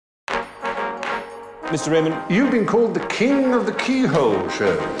Mr. Raymond. You've been called the king of the keyhole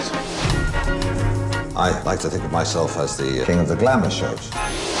shows. I like to think of myself as the king of the glamour shows.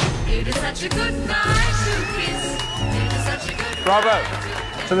 It is such a good night to kiss. It is such a good Bravo!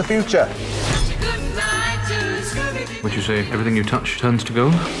 To the future. such a good night to Scooby-Doo. Would you say everything you touch turns to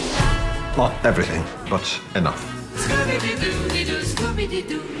gold? Not everything, but enough. Scooby-Doo,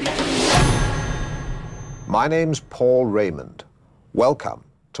 Scooby-Doo. My name's Paul Raymond. Welcome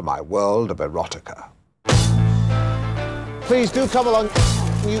to my world of erotica. Please do come along.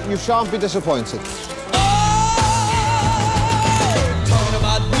 You shan't be disappointed.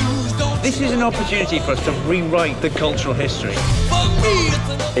 This is an opportunity for us to rewrite the cultural history.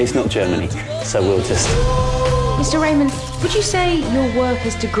 It's not Germany, so we'll just... Mr. Raymond, would you say your work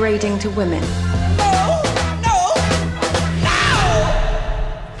is degrading to women?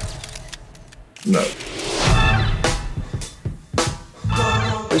 No.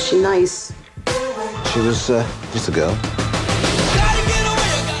 Was she nice? She was just a girl.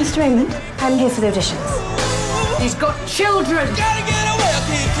 Mr. Raymond, I'm here for the auditions. He's got children!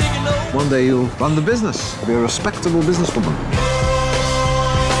 One day you'll run the business. Be a respectable businesswoman.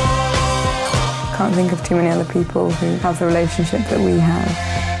 Can't think of too many other people who have the relationship that we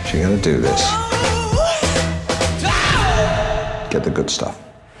have. If you're gonna do this, get the good stuff.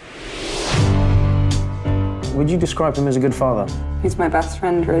 Would you describe him as a good father? He's my best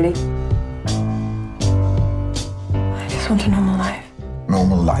friend, really. I just want a normal life.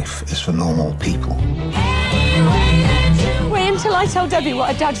 Normal life is for normal people. Wait until I tell Debbie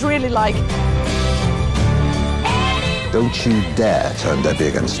what her dad's really like. Don't you dare turn Debbie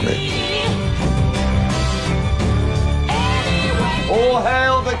against me. All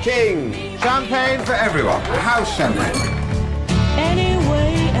hail the king! Champagne for everyone. House champagne.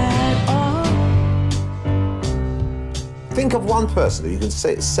 Think of one person who you can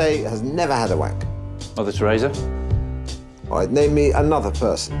say has never had a wank. Mother Teresa? All right, name me another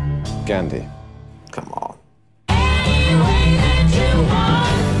person. Gandhi. Come on.